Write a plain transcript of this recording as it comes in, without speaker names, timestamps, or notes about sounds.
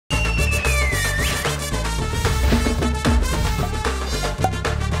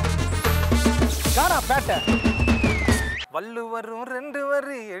பேட்டை. வள்ளுவரும் 2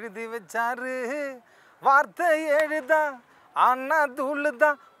 வரி எழுதி வச்சாரு, வார்த்தை எழுதா ஆனா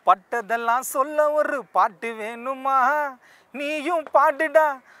தூளுதான், பட்டதெல்லாம் சொல்ல ஒரு பாட்டு வேணுமா, நீயும் பாடுடா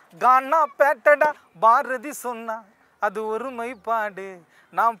கானா பேட்டடா. பாரதி சொன்னா அது ஒருமை பாடு,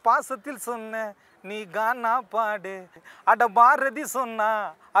 நான் பாசத்தில் சொன்ன நீ கானா பாடு. அட பாரதி சொன்னா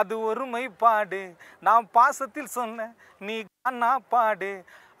அது ஒருமை பாடு, நான் பாசத்தில் சொன்ன நீ கானா பாடு.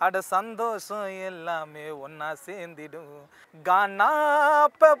 அட சந்தோஷம் எல்லாமே ஒன்னா சேர்ந்திடும். கானா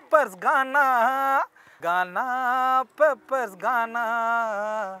பெப்பர்ஸ் கானா, கானா பெப்பர்ஸ் கானா.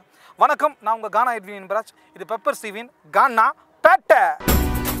 வணக்கம், நான் உங்க கானா எட்வின் பராஜ். இது பெப்பர்ஸ் டிவியின் கானா பேட்டை.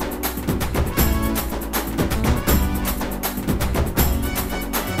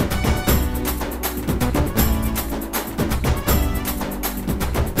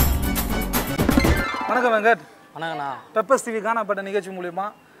 வணக்கம் வெங்கட். வணக்கண்ணா. பெப்பர்ஸ் டிவி கானா பேட்டை நிகழ்ச்சி மூலியமா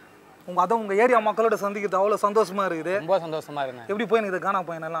உங்க ஏரியா மக்களோட சந்திக்கிறது அவ்வளோ சந்தோஷமா இருக்குது. ரொம்ப சந்தோஷமா இருக்கு. எப்படி போயினுக்குது கானா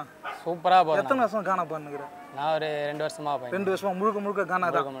பயணம்லாம்? சூப்பரா போகுது. எத்தனை வருஷம் கானா பண்ணுகிறேன்? நான் ஒரு 2 வருஷமா போய். 2 வருஷமா முழுக்க கானா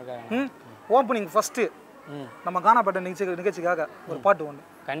தான். ஓப்பனிங் ஃபர்ஸ்ட் நம்ம கானா பேட்டை நிகழ்ச்சிக்காக ஒரு பாட்டு ஒன்று.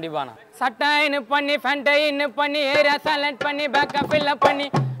 கண்டிப்பாண்ணா. சட்டைன்னு பண்ணி ஃபேண்டைன்னு பண்ணி ஏரியா செலக்ட் பண்ணி பேக்கப் ஃபில் பண்ணி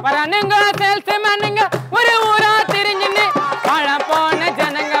வரானுங்க சேல்ஸ் மேனுங்க ஒரு ஊரா தெரிஞ்சுன்னு பாழா போன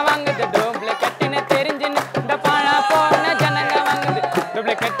ஜனங்க வாங்குது டூப்ளிகேட்னு தெரிஞ்சுன்னு. இந்த பாழா போன ஜனங்க வாங்குது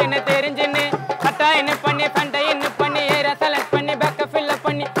டூப்ளிகேட்னு தெரிஞ்சுன்னு. சட்டைன்னு பண்ணி ஃபேண்டைன்னு பண்ணி ஏரியா செலக்ட் பண்ணி பேக்கப் ஃபில்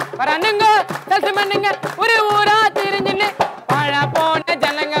பண்ணி வரானுங்க சேல்ஸ் மேனுங்க ஒரு ஊரா தெரிஞ்சுன்னு பாழா போன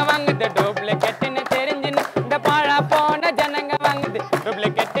ஜனங்க வாங்குது டூப்ளிகேட்னு தெரிஞ்சுன்னு. இந்த பாழா போன ஜனங்க வாங்குது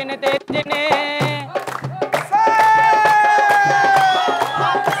டூப்ளிகேட்னு தெரிஞ்சுன்னு.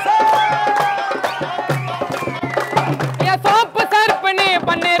 சோப்பு சர்ப்பனி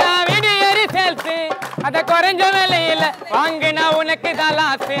பண்ணுறா வீடியோ சேல்ஸ், அத குறைஞ்ச விலையில வாங்கினா உனக்கு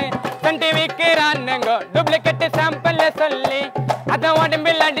தலாசு. சென்ட் விற்கிறானுங்க டூப்ளிகேட் சாம்பிள் சொல்லி, அத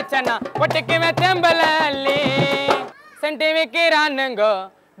உடம்பில் அடிச்சனா பொட்டுக்குமே தேம்பல அள்ளி. சென்ட் விற்கிறானுங்க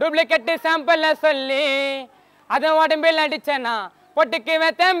டூப்ளிகேட் சாம்பிள் சொல்லி, அத உடம்பில் அடிச்சனா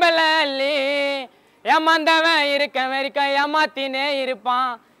பொட்டுக்குமே தேம்பல அள்ளி. ஏமாந்தவன் இருக்க வரைக்கும் ஏமாத்தினே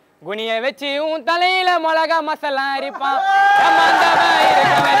இருப்பான், குனிய வச்சு உன் தலையில மிளகா மசாலா அரிப்பான். ஏமாந்தவன்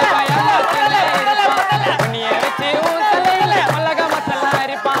இருக்க வரைக்கும் ஏமாத்தினே இருப்பான், குனிய வச்சு உன் தலையில மிளகா மசாலா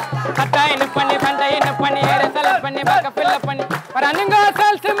அரிப்பான். கட்டாயின்னு பண்ணி பண்டையின்னு பண்ணி ஏற செலக்ட் பண்ணி பேக்கப் ஃபில் பண்ணி வரானுங்க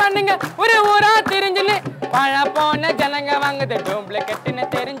சேல்ஸ் பண்ணுங்க ஒரு ஊரா தெரிஞ்சுன்னு. பாழா போன ஜனங்க வாங்குது டூப்ளிகேட்னு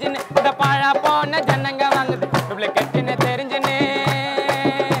தெரிஞ்சுன்னு. இந்த பாழா போன ஜனங்க வாங்குது டூப்ளிகேட்னு தெரிஞ்சுன்னு.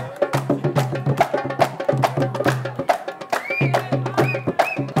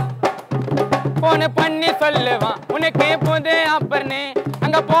 போன பண்ணி சொல்லுவான் உனக்கு புது ஆப்பர்னு,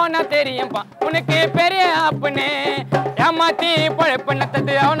 அங்க போனா தெரியும்பா உனக்கு பெரிய ஆப்புன்னு. ஏமாத்தி பொழப்பு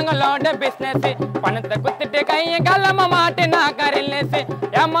நத்தது அவனுங்களோட பிசினஸ், பணத்தை குத்துட்டு கைய காலமா மாட்டுனா கரில்னஸ்.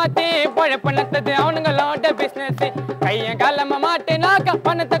 ஏமாத்தி பொழப்பு நத்தது அவனுங்களோட பிசினஸ், கைய காலமா மாட்டுனா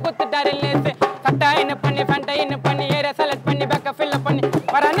பணத்தை குத்துட்டாரில்னஸ். சட்டைன்னு பண்ணி ஃபேண்டைன்னு பண்ணி ஏரியா செலக்ட் பண்ணி பேக்கப் ஃபில் பண்ணி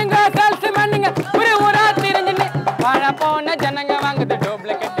வரானுங்க சேல்ஸ் மேனுங்க ஒரு ஊரா தெரிஞ்சுன்னு. வாழ போன ஜனங்க வாங்குது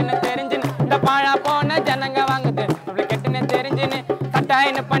டூப்ளிகேட்னு தெரிஞ்சுன்னு. இந்த பாழா போன ஜனங்க வாங்குது டூப்ளிகேட்னு தெரிஞ்சுன்னு.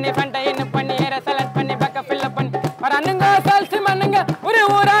 சட்டைன்னு பண்ணி ஃபேண்டைன்னு பண்ணி ஏரியா செலக்ட் பண்ணி பேக்கப் ஃபில் பண்ணி வரானுங்க சேல்ஸ் மேனுங்க ஒரு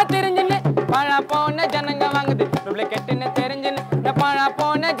ஊரா தெரிஞ்சுன்னு. பாழா போன ஜனங்க வாங்குது டூப்ளிகேட்னு தெரிஞ்சுன்னு. இந்த பாழா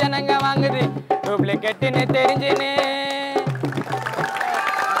போன ஜனங்க வாங்குது டூப்ளிகேட்னு தெரிஞ்சுன்னு.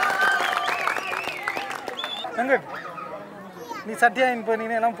 நீ சட்டியா இப்போ நீ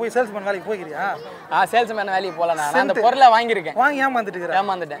எல்லாம் போய் சேல்ஸ்மேன் வேலைக்கு போய்க்கிறியா? சேல்ஸ்மேன் வேலைக்கு போகல. நான் அந்த பொருளை வாங்கியிருக்கேன். வாங்கி ஏமாந்துட்டு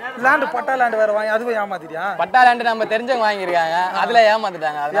ஏமாந்துட்டேன். லேண்டு பட்டா லேண்டு வேற வாங்கி அதுவும் ஏமாத்திட்டியா? பட்டா லேண்டு நம்ம தெரிஞ்சவங்க வாங்கியிருக்காங்க, அதுல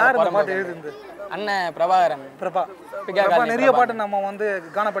ஏமாந்துட்டாங்க. யார் பாட்டு எழுதுந்து? அண்ணன் பிரபாகரன். பிரபா நிறைய பாட்டு நம்ம வந்து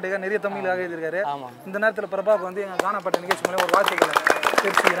கானாப்பேட்டைக்காக நிறைய தமிழாக எழுதியிருக்காரு. இந்த நேரத்தில் பிரபாவுக்கு வந்து எங்கள் கானாப்பேட்டை நிகழ்ச்சி மூலம் ஒரு வாழ்த்துக்களை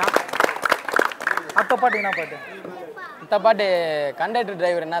தெரிவிச்சுக்கிறான். அடுத்த பாட்டு என்ன பாட்டு? இந்த பாட்டு கண்டக்டர்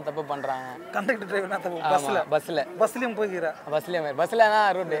டிரைவர் என்ன தப்பு பண்றாங்க? கண்டக்டர் டிரைவர் என்ன தப்பு? பஸ்லயும் போய்க்கிறா? பஸ்லனா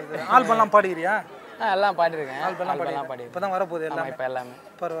ரூட் ஆல்பம்லாம் பாடுகிறியா? எல்லாம் பாடிருக்கேன். ஆல்பம்லாம் பாடி இப்பதான் வரப்போகுது எல்லாம். இப்போ எல்லாமே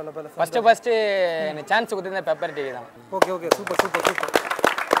பரவாயில்ல. ஃபர்ஸ்ட் எனக்கு சான்ஸ் கொடுத்தது பெப்பர் டிவி தான். Okay super.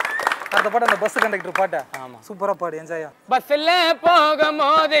 அடுத்த பாட்டு அந்த பஸ் கண்டக்டர் பாட்டா? ஆமா, சூப்பரா பாடு, என்ஜாயா. பஸ்ல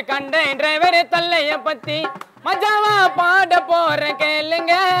போகும்போது கண்டக்டர் டிரைவர் தல்லைய பத்தி மஜாவா பாட போற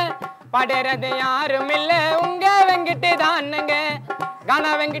கேளுங்க. பாடுறது யாரும் இல்ல உங்க வெங்கிட்டு தானுங்க,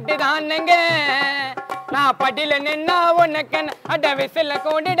 கானா வெங்கிட்டு தானுங்க. நான் படியில நின்னா உனக்கண்ண அட விசில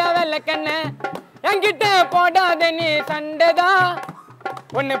கூடிட வெள்ளக்கண்ண. என்கிட்ட போடாத நீ சண்டைதா,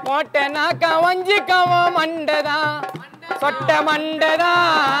 ஒன்னு போட்டனாக்கா வஞ்சிக்கவோ மண்டதா, சொட்ட மண்டதா.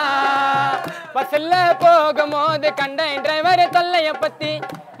 பஸ்ல போகும்போது கண்டக்டர் டிரைவர் தொல்லைய பத்தி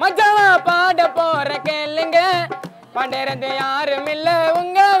மச்சாவா பாட போற கேளுங்க பாடுறது யாரும் இல்ல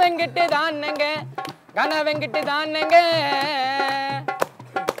உங்க வெங்கிட்டு தானுங்க கன வெங்கிட்டு தானுங்க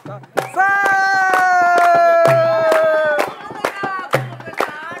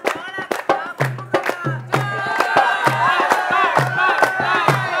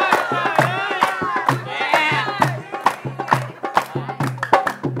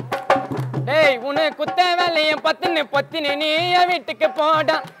உனக்கு குத்த வேலையும் பத்துன்னு பொத்தின்னு நீ வீட்டுக்கு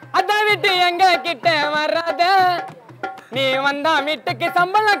போடா அத விட்டு எங்க கிட்ட வராத நீ வந்தா வீட்டுக்கு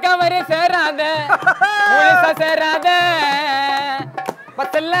சம்பளம் கவரு சேராத சேராத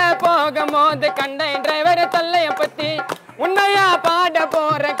பஸ்ல போகும் போது கண்ட டிரைவர் தொல்லைய பத்தி உன்னையா பாட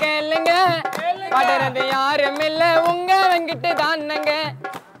போற கேளுங்க பாடுறது யாரும் இல்ல உங்க வெங்கிட்டு தானுங்க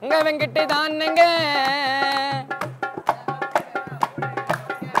உங்க வெங்கிட்டு தானுங்க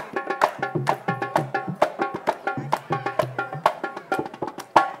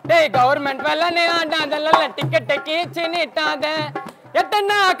கவர்மெண்ட் வேலை ஆடாதல்ல டிக்கெட்டை கீச்சு நீட்டாத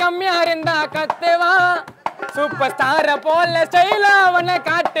எட்டனா கம்மியா இருந்தா கத்துவா சூப்பர் ஸ்டார போல ஸ்டைலா அவனை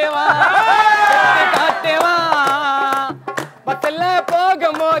காட்டுவா காட்டுவா பஸ்ல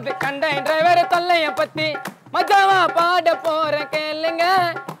போகும்போது கண்ட டிரைவர் தொல்லைய பத்தி மஜாவா பாட போற கேளுங்க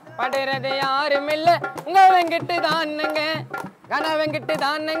பாடுறது யாரும் இல்ல உங்க வெங்கிட்டு தானுங்க கன வெங்கிட்டு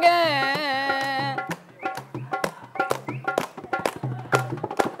தானுங்க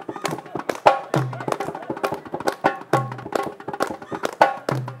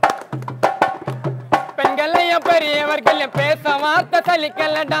பெரியவர்கள் பேச வார்த்தை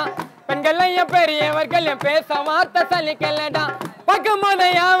சலிக்கலடா பெண்களையும் பெரியவர்கள் பேச வார்த்தை சலிக்கலடா பக்கம்போது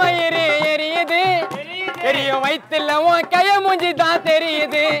வயிறு எரியுது எரியும் வயிற்றுல உன் கைய மூஞ்சி தான்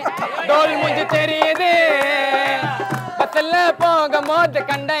தெரியுது தோல் மூஞ்சி தெரியுது பஸ்ல போகும்போது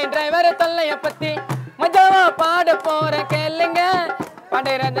கண்ட டிரைவர் தொல்லைய பத்தி மஜாவா பாட போற கேளுங்க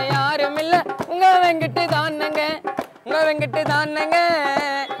பாடுறது யாரும் இல்ல உங்க வெங்கிட்டு தானுங்க உங்க வெங்கிட்டு தானுங்க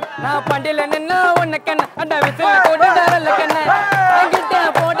நான் பண்டில நின்னா உனக்கு அந்த விசில போட்டு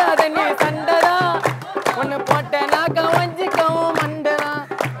போடாத நீ சண்டதா ஒன்னு போட்ட நாக்க வஞ்சிக்கவும் மண்டதா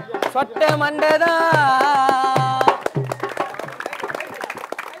சொட்ட மண்டதா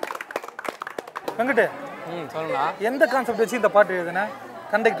வெங்கட் சொல்லுங்க எந்த கான்செப்ட் வச்சு இந்த பாட்டு எழுதுன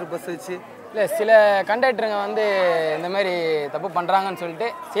கண்டக்டர் பஸ் வச்சு இல்லை சில கண்டக்டருங்க வந்து இந்த மாதிரி தப்பு பண்றாங்கன்னு சொல்லிட்டு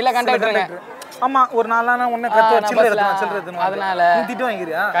சில கண்டக்டருங்க ஆமா ஒரு நாளான உன்னை கத்து சில்லறது அதனால திட்டு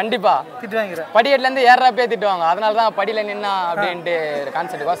வாங்கிறியா கண்டிப்பா திட்டு வாங்கிற படிக்கட்டுல இருந்து ஏறப்பே திட்டுவாங்க அதனால தான் படியில நின்னா அப்படின்ட்டு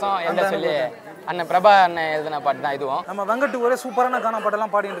கான்செப்ட் கோசம் எந்த சொல்லி அண்ணன் பிரபா அண்ணன் எழுதின பாட்டு தான் இதுவும் நம்ம வெங்கட் ஒரே சூப்பரான கானா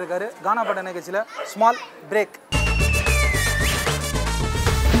பாட்டெல்லாம் பாடிட்டு இருக்காரு கானா பாட்டு நிகழ்ச்சியில small break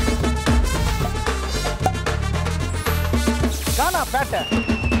Ghana Pettai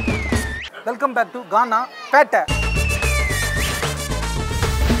welcome back to கானா பேட்டை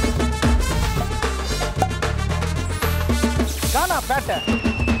கானா பேட்டை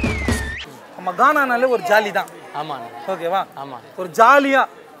நம்ம கானானாலே ஒரு ஜாலி தான் ஆமாண்ணா ஓகேவா ஆமா ஒரு ஜாலியா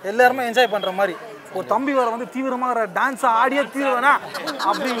எல்லாருமே என்ஜாய் பண்ற மாதிரி ஒரு தம்பி வர வந்து தீவிரமாக டான்ஸ் ஆடியே தீருவேனா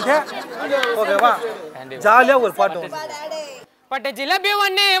அப்படின்ட்டு ஓகேவா ஜாலியா ஒரு பாட்டு பட்டு ஜிலபி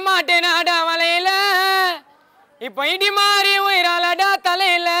ஒண்ணு மாட்டேனாடா வலையில இப்ப இடி மாறி உயிராலடா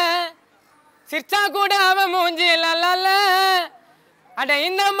தலையில சிரிச்சா கூட அவன் மூஞ்சி லல்ல அட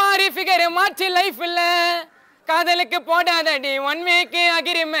இந்த மாதிரி ஃபிகர் மாற்றி லைஃப் இல்ல காதலுக்கு போடாதடி 1 வீக்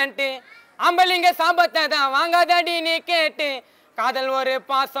அக்ரிமெண்ட் ஆம்பளிங்க சாபத்தை தான் வாங்காதடி நீ கேட்டு காதல் ஒரு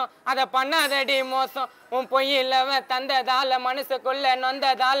பாசம் அத பண்ணாதடி மோசம் உன் பொய்யில்லவ தந்ததால மனசுக்குள்ள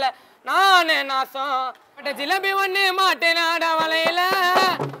நொந்ததால நானே நாசம் ஜிலபி ஒண்ணு மாட்டேனாடா வலையில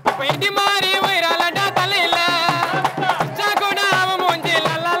இப்ப இடி மாறி உயிராலடா தலையில கூட அவன் மூஞ்சி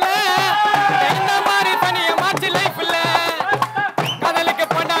லல்ல இந்த மாதிரி தனிய மாற்றி லைஃப் இல்ல காதலுக்கு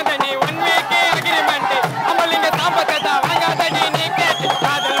போடாதடி 1 வீக் அக்ரிமெண்ட் ஆம்பளிங்க சாபத்தை தான் வாங்காதடி நீ கேட்டு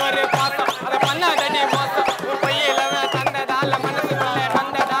காதல் ஒரு பாசம் அத பண்ணாதடி மோசம் உன் பொய்யில்லவ தந்ததால மனசுக்குள்ள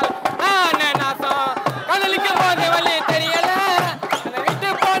நொந்ததால நானே நாசம் காதலிக்கும் போது வழி தெரியல அதை விட்டு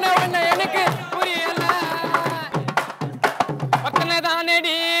போன உன்னை எனக்கு புரியல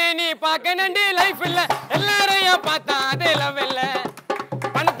பத்தனதானடி நீ பார்க்க நண்டி லைஃப் இல்ல எல்லாரையும் பார்த்தா அது லவ் இல்ல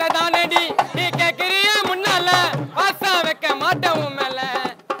பணத்தை தானடி நீ கேட்கிறிய முன்னால வாசா வைக்க மாட்டவும் மேல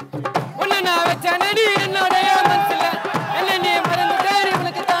உன்னை நான் வச்ச நடி என்னுடைய மனசுல என்ன நீ மறந்து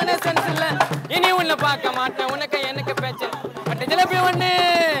உனக்கு தானே சென்ஸ் இல்ல இனி உன்னை பார்க்க மாட்டேன் உனக்கு எனக்கு பேச்சு பட்டு ஜிலபி ஒண்ணு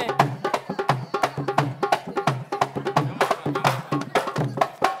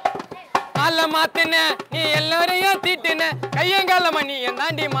கால மாத்துன நீ எல்லாரையும் தீட்டுன கையங்காலமா நீ என்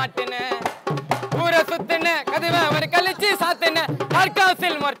தாண்டி மாட்டுன ஊரை சுத்துன கதுவை அவர் கழிச்சு சாத்துன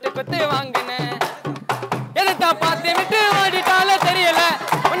ஹார்காசில் மொரட்டு குத்து வாங்கின எதைத்தான் பார்த்து விட்டு ஓடிட்டாலே தெரியல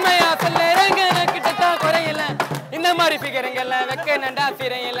உண்மையா சொல்லுறேங்க கிட்டத்தான் குறையல இந்த மாதிரி பிகருங்கல்ல வெக்க நண்டா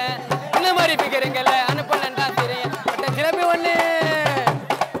சிறையில இந்த மாதிரி பிகருங்கல்ல அனுப்ப நண்டா சிறைய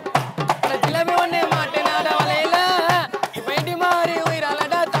ஜிலபி ஒண்ணு மாட்டு நாட வலையில வெடி மாறி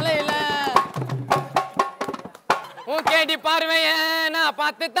உயிராலடா தலையில உன் கேடி பார்வைய நான்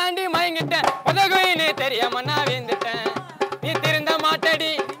பார்த்து தாண்டி மயங்கிட்டேன் உதகுயின்னு தெரியாம நான் வீந்துட்டேன் நீ திருந்த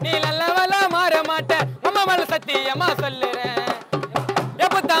மாட்டடி நீ நல்லவள மாற மாட்ட அம்மா மேல சத்தியமா சொல்லுறேன்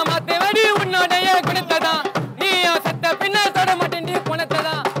எப்பத்தா மாத்து வடி உன்னோடைய குணத்ததா நீயும் சத்த பின்ன தொட மாட்டேன் நீ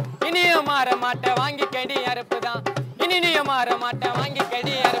குணத்ததா இனியும் மாற மாட்ட வாங்கி கடி அறுப்புதான் இனியும் மாற மாட்ட வாங்கி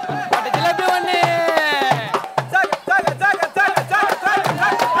கடி அறுப்பு பட்ட ஜிலபி ஒண்ணு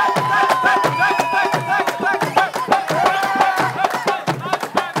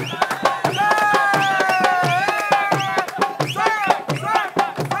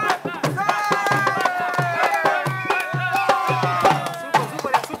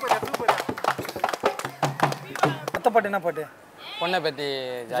பாட்டு என்ன பாட்டு பொண்ணை பத்தி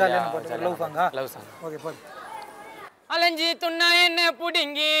லவ் சாங்கா லவ் சாங் ஓகே பாடு அலைஞ்சி துண்ணா என்ன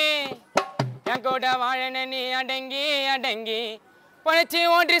புடுங்கி என் கூட வாழன நீ அடங்கி அடங்கி பழச்சி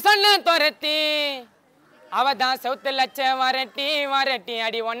ஓன்றி சொன்ன துரத்தி அவதான் சவுத்து லட்ச வரட்டி வரட்டி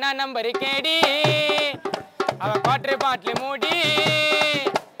அடி ஒன்னா நம்பரு கேடி அவ குவார்டர் பாட்டில் மூடி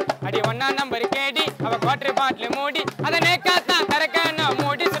அடி ஒன்னா நம்பரு கேடி அவ குவார்டர் பாட்டில் மூடி அதை நேக்காத்தான் கறக்கணும்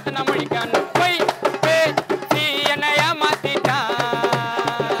மூடி சுத்தன மொழிக்கணும் போய் என்னையா மாத்திட்டா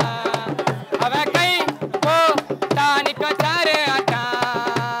அவ கை போ தானிக்க சாரு ஆட்டா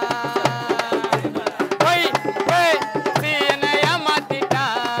போய் என்னையா மாத்திட்டா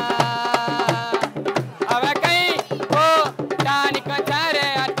அவ கை போ தானிக்க சாரு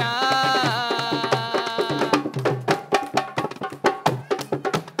ஆட்டா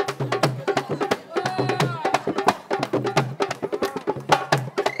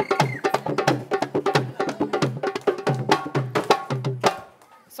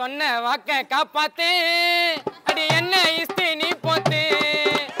சொன்ன வாக்க காப்பாத்து அடி என்ன இஸ்தி நீ போத்து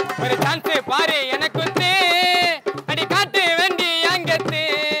ஒரு சான்ஸ் பாரு எனக்கு அடி காட்டு வேண்டி அங்கத்து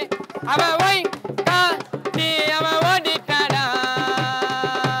அவ ஓய் காட்டி அவ ஓடிட்டாடா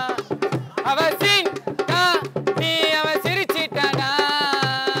அவ சீன் காட்டி அவ சிரிச்சிட்டாடா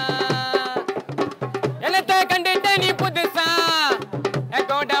என்னத்த கண்டுட்ட நீ புதுசா என்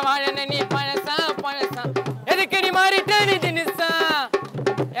கூட வாழன நீ பழசா பழசா எதுக்கு நீ மாறிட்ட நீ தினிசா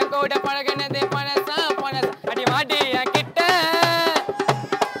கூட பழகினது பழசா பழசா அடி வாடி என் கிட்ட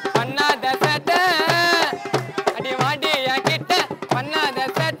பண்ணாத சேட்ட அடி வாடி என் கிட்ட பண்ணாத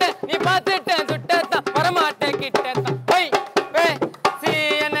சேட்ட நீ பார்த்துட்ட சுட்டத்தான் வரமாட்ட கிட்டத்தான் போய் சி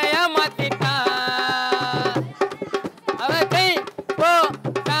என்னைய மாத்திட்டா அவ கை போ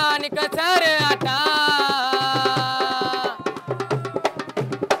தானிக்க சாரு ஆட்டா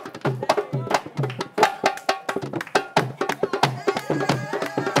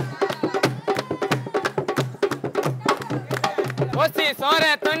ஓசி சோர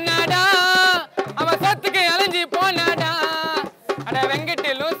தொன்னாடா அவ சொத்துக்கு அலைஞ்சி போனாடா அட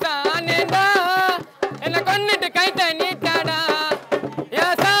வெங்கிட்டு லூசா நேண்டா என்ன கொன்னிட்டு கைட்ட நீட்டாடா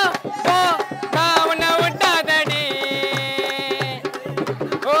ஏசா போ உன்னை விட்டாதடி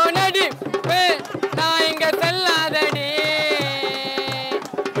ஓ நடி நான் இங்க செல்லாதடி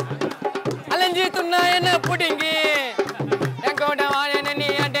அலைஞ்சி துண்ணா என்ன புடுங்கி என் கூட வாழன நீ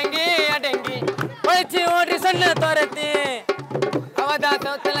அடங்கி அடங்கி ஒழிச்சு ஓடி சொன்ன துரத்தி அவதா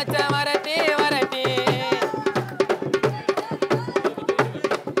சவுத்து லட்ச வரட்டி வரட்டி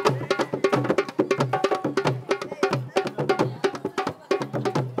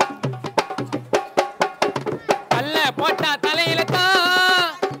அல்ல போட்டா தலையில தான்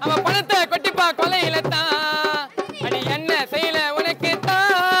அவ பணத்தை கொட்டிப்பா கொலையில தான் அடி என்ன செய்யல உனக்கு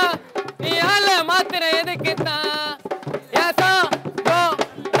தான் நீ ஆள மாத்திர எதுக்கு தான் ஏசா போ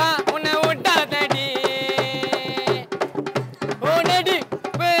உன்னை விட்டாதடி ஓனடி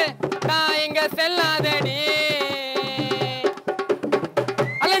நான் இங்க செல்லாதடி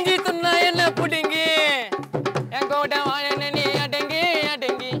அலைஞ்சி துண்ணா என்ன புடுங்கி என் கூட வாழன நீ அடங்கி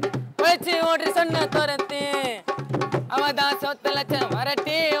அடங்கி வச்சு ஓடி சொன்ன துரத்தி அவதான் சொத்து லட்சம்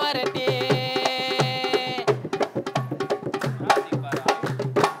வரட்டி வரட்டி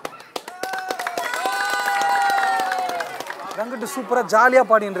வெங்கட் சூப்பரா ஜாலியா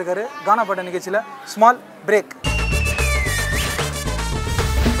பாடிட்டு இருக்காரு கானா பாட்ட நிகழ்ச்சியில small break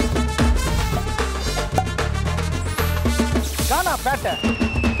Gana Pettai.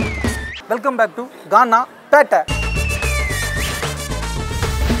 Welcome back to Gana Pettai.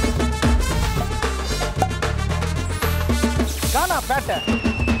 Gana Pettai.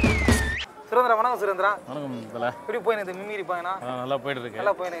 Surendra வணக்கம் சுரேந்திரா. வணக்கம் தல. எப்படி போயினது மிமிரி பாயனா? நல்லா போயிட்டு இருக்கு.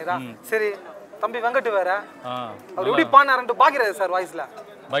 நல்லா போயினதா? சரி தம்பி வெங்கட் வேற. அவர் நல்லா எப்படி பாடினாருன்னு பாக்கிராஜ் சார் வாய்ஸ்ல.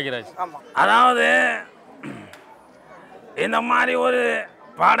 பாக்கிராஜ். ஆமா. அதாவது இந்த மாதிரி ஒரு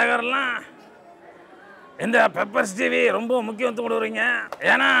பாடகர்லாம் இந்த பெப்பர்ஸ் டிவி ரொம்ப முக்கியத்துவம் கொடுக்குறீங்க.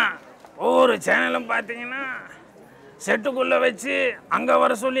 ஏன்னா ஒவ்வொரு சேனலும் பார்த்தீங்கன்னா செட்டுக்குள்ளே வச்சு அங்கே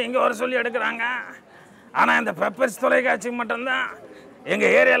வர சொல்லி இங்கே வர சொல்லி எடுக்கிறாங்க. ஆனால் இந்த பெப்பர்ஸ் தொலைக்காட்சி மட்டும்தான்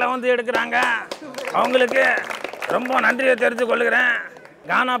எங்கள் ஏரியாவில் வந்து எடுக்கிறாங்க. அவங்களுக்கு ரொம்ப நன்றியை தெரிஞ்சு கொள்ளுகிறேன்.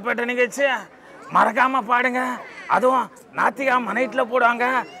 கானா பேட்டை நிகழ்ச்சி மறக்காமல் பாடுங்க. அதுவும் ஞாயிற்றுக்கிழமை நைட்டில் போடுவாங்க.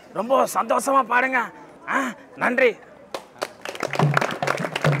 ரொம்ப சந்தோஷமாக பாடுங்க. நன்றி.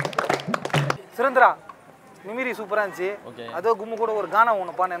 சுரேந்திரா மிமிரி சூப்பரா இருந்துச்சு. அதோ கும்மு கூட ஒரு கானா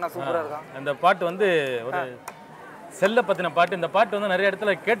ஒன்று பாடு என்ன சூப்பரா இருக்கும். இந்த பாட்டு வந்து ஒரு செல்ல பற்றின பாட்டு. இந்த பாட்டு வந்து நிறைய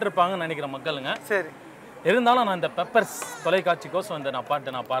இடத்துல கேட்டிருப்பாங்கன்னு நினைக்கிறேன் மக்களுங்க. சரி இருந்தாலும் நான் இந்த பெப்பர்ஸ் தொலைக்காட்சிக்கோசம் இந்த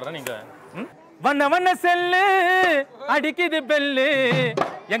பாட்டு நான் பாடுறேன். நீங்கள் வண்ண வண்ண செல்லு அடிக்குது பெல்லு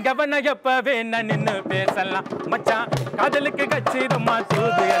எங்க வண்ண எப்பவே நான் நின்று பேசலாம் மச்சான் காதலுக்கு கச்சிதமா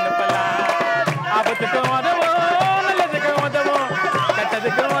தூது அனுப்பலாம் ஆபத்துக்கு உதவும் நல்லதுக்கு உதவும்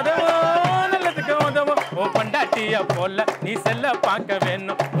கட்டதுக்கு உதவும் நல்லதுக்கு உதவும் ஓ பண்டாட்டிய போல நீ செல்ல பார்க்க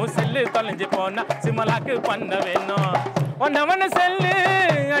வேணும் உன் செல்லு தொலைஞ்சு போனா சிமலாக்கு பண்ண வேணும் வண்ண வண்ண செல்லு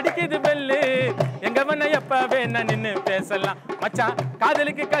அடிக்குது பெல்லு எங்க வண்ண எப்பவே நான் நின்று பேசலாம் மச்சான்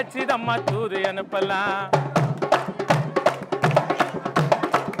காதலுக்கு கச்சிதம்மா தூது அனுப்பலாம்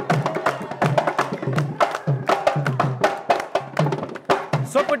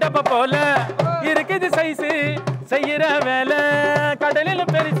சொப்பு டப்பா போல இருக்குது சைஸு செய்யற வேலை கடலில்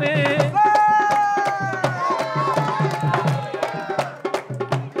பெருசு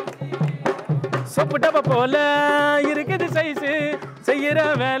சொப்பு டப்பா போல இருக்குது சைஸு செய்யற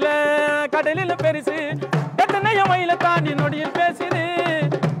வேலை கடலில் பெருசு எத்தனையோ மயில தாண்டி நொடியில் பேசுது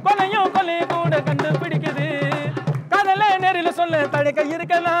கொலையும் கொலையை கூட கண்டுபிடிக்குது காதல நேரில் சொல்ல தடுக்க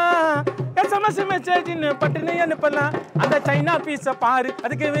இருக்கலாம் SMS மெசேஜ்னு பட்டுன்னு அனுப்பலாம் அந்த சைனா பீஸை பாரு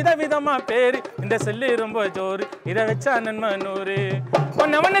அதுக்கு விதவிதமா பேரு இந்த செல்லு ரொம்ப ஜோரு இதை வச்சா நன்மை நூறு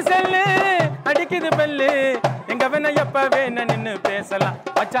ஒன்னு செல்லு அடிக்குது பெல்லு எங்க வேணா எப்ப வேணா நின்று பேசலாம்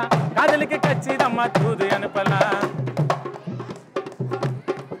மச்சான் காதலுக்கு கச்சிதம்மா தூது அனுப்பலாம்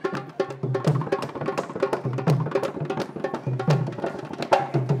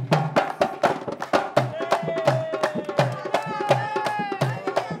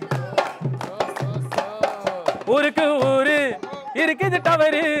ஊருக்கு ஊரு இருக்குது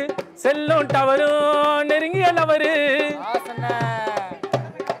டவரு செல்லும் டவரும் நெருங்கிய லவரு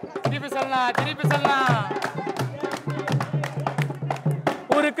திருப்பி சொல்லலாம்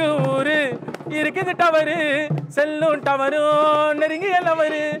ஊருக்கு ஊரு இருக்குது டவரு செல்லும் டவரும் நெருங்கிய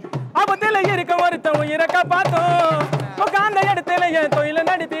லவரு ஆபத்துல இருக்க ஒருத்தன் உயிரக்கா பார்த்தோம் உட்கார்ந்த இடத்துல என் தொழில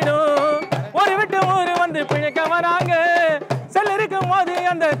நடத்திடும் ஒரு விட்டு ஊரு வந்து பிழைக்க வராங்க செல் இருக்கும் போது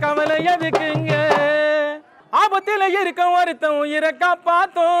அந்த கவலை எதுக்குங்க ஆபத்தில் இருக்க ஒருத்தன் உயிரை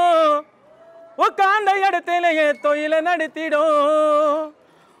காப்பாத்தோம் உட்கார்ந்த இடத்திலேயே தொழில நடத்திடும்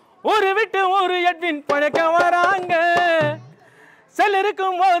ஒரு விட்டு ஒரு எட்வின் பழக்க வராங்க செல்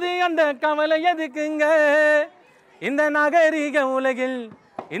இருக்கும் போது அந்த கவலை எதுக்குங்க இந்த நாகரீக உலகில்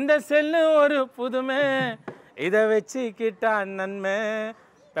இந்த செல்லு ஒரு புதுமை இதை வச்சுக்கிட்டா நன்மை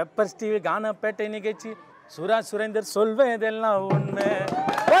பெப்பர்ஸ் டிவி கானா பேட்டை நிகழ்ச்சி சுரேந்தர் சொல்வதெல்லாம் உண்மை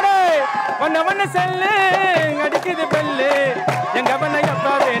ஒன்னு செல்லு அடிக்குது பெல்லு எங்க பண்ண எப்ப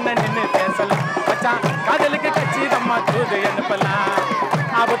வேணா நின்று பேசலாம் மச்சான் காதலுக்கு கச்சிதம்மா தூது அனுப்பலாம்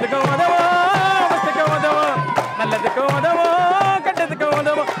ஆபத்துக்கு உதவும் நல்லதுக்கு உதவும் கட்டதுக்கு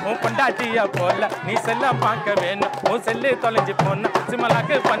உதவும் உன் பொண்டாட்டியா போல நீ செல்ல பார்க்க வேணும் உன் செல்லு தொலைஞ்சு போன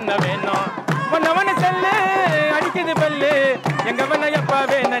சிமலாக்கு பண்ண வேணும் ஒன்னு செல்லு அடிக்குது பெல்லு எங்க பண்ண எப்ப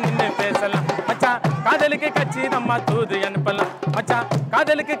வேணா நின்று பேசலாம் மச்சான் காதலுக்கு கச்சிதம்மா தூது அனுப்பலாம் மச்சான்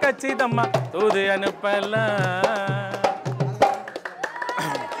காதலுக்கு கச்சிதம்மா தூது அனுப்பலாம்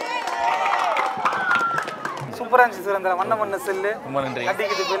சூப்பரா இருந்துச்சு சுரேந்திரா வண்ண வண்ண செல்லு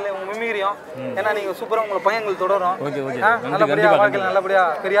அடிக்குது பெல்லு உங்க மிமிரியும் ஏன்னா நீங்க சூப்பரா உங்க பையன்கள் தொடரும் நல்லபடியா வாழ்க்கையில் நல்லபடியா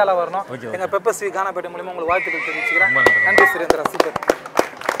பெரிய ஆளா வரணும் எங்க பெப்பர்ஸ் டிவி கானா பேட்டை மூலமா உங்களுக்கு வாழ்த்துக்கள் தெரிவிச்சுக்கிறேன் நன்றி சுரேந்திரா சூப்பர்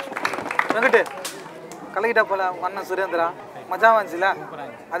வெங்கட் கலகிட்டா போல உங்க அண்ணன் சுரேந்திரா மஜா வந்துச்சுல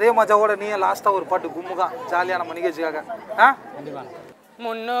அதே மஜாவோட நீ லாஸ்டா ஒரு பாட்டு கும்முகா ஜாலியா நம்ம நிகழ்ச்சிக்காக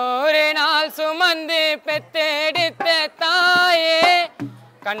 300 நாள் சுமந்து பெத்தெடுத்த தாயே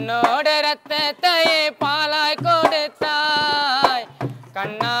கண்ணோட ரத்தத்தை பாலாய் கொடுத்தாய்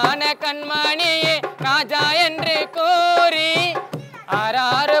கண்ணான கண்மணியே ராஜா என்று கூறி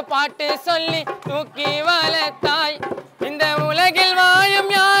ஆறாறு பாட்டு சொல்லி தூக்கி வளர்த்தாய் இந்த உலகில்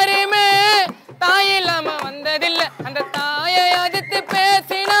வாழும் யாருமே தாய் இல்லாம வந்ததில்லை அந்த தாயை அதிர்த்து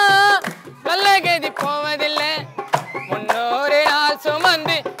பேசினா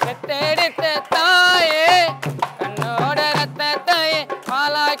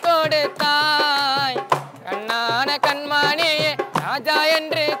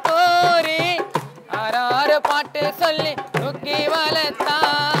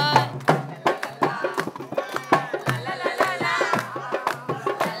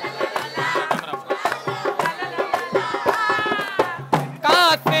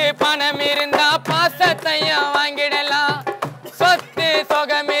பணம் இருந்தா பாசத்தையும் வாங்கிடலாம் சொத்து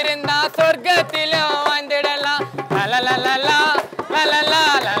சொகம் இருந்தா சொர்க்கத்திலும் வாழ்ந்திடலாம் லலலலலா லலலா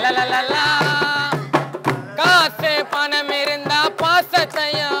லலலலலா காசு பணம் இருந்தா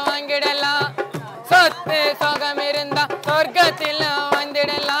பாசத்தையும் வாங்கிடலாம் சொத்து சொகம் இருந்தா சொர்க்கத்திலும்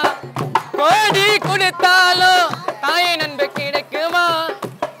வாழ்ந்திடலாம் கோடி கொடுத்தாலும் தாய் நண்பு கிடைக்குமா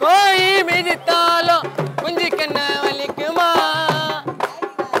கோழி மிதித்தாலும் குஞ்சு கண்ண வலிக்குமா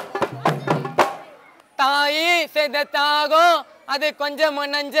தாயி செய்த தாகம் அது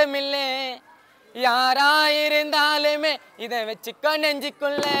கொஞ்சமும் நஞ்சமில்லை யாராயிருந்தாலுமே இதை வச்சுக்கோ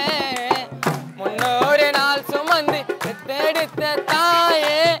நெஞ்சுக்குள்ள 300 நாள் சுமந்து பெத்தெடுத்த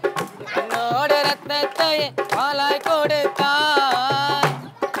தாயே என்னோட ரத்தத்தையே பாலாய் கொடுத்தாய்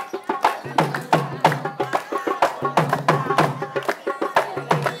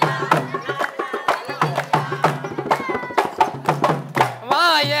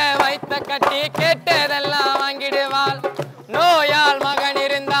வாய வைத்த கட்டி கேட்டதெல்லாம் வாங்கிடுவாள் நோயால் மகன்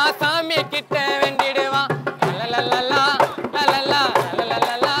இருந்தா சாமி கிட்ட வேண்டிடுவான் லலலலலா லலலா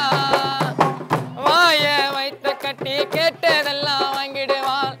லலலலலா வாய வைத்த கட்டி கேட்டதெல்லாம்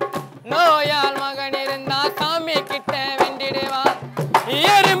வாங்கிடுவாள் நோயால் மகன் இருந்தா சாமி கிட்ட வேண்டிடுவான்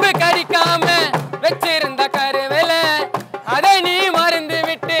எறும்பு கடிக்காம வச்சிருந்த கருவில அதை நீ மறந்து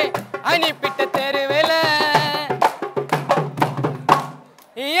விட்டு அனுப்பிட்ட தெருவில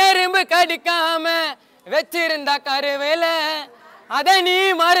எறும்பு கடிக்காம வச்சிருந்த கருவேல அதை நீ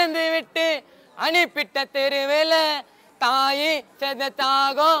மறந்து விட்டு அனுப்பிட்ட தெருவேல தாயி செத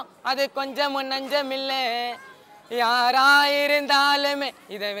தாகம் அது கொஞ்சமும் நஞ்சமில்லை யாராயிருந்தாலுமே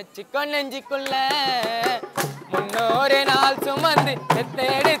இதை வச்சுக்கோ நெஞ்சுக்குள்ள 300 நாள் சுமந்து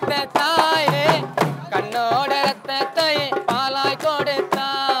பெத்தெடுத்த தாயே கண்ணோட ரத்தத்தையே பாலாய்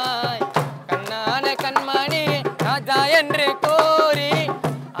கொடுத்தாய் கண்ணான கண்மணி ராஜா என்று கோரி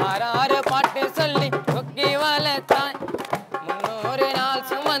ஆறாறு பாட்டு சொல்லி கொக்கி வளர்த்தாய் 300 நாள்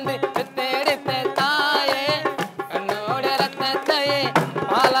சுமந்து பெத்தெடுத்த தாயே கண்ணோட ரத்தத்தையே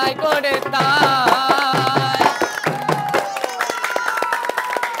பாலாய் கொடுத்தாய்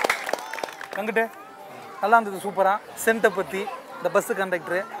வெங்கட் நல்லா இருந்தது சூப்பராக சென்ட்டை பற்றி இந்த பஸ்ஸு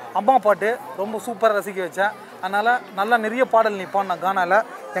கண்டக்டரு அம்மா பாட்டு ரொம்ப சூப்பராக ரசிக்க வச்சேன் அதனால் நல்லா நிறைய பாடல் நீ பாடின கானாவில்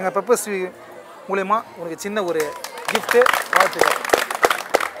எங்கள் பெப்பர் ஸ்ரீ மூலயமா உனக்கு சின்ன ஒரு கிஃப்ட்டு வாழ்த்துக்கள்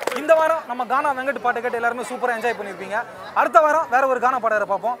இந்த வாரம் நம்ம கானா வெங்கட் பாட்டு கேட்டு எல்லாருமே சூப்பராக என்ஜாய் பண்ணியிருப்பீங்க அடுத்த வாரம் வேற ஒரு கானா பாடகரை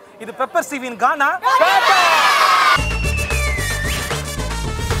பார்ப்போம் இது பெப்பர் ஸ்ரீவின் கானா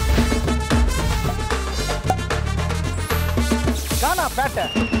கானா பேட்டை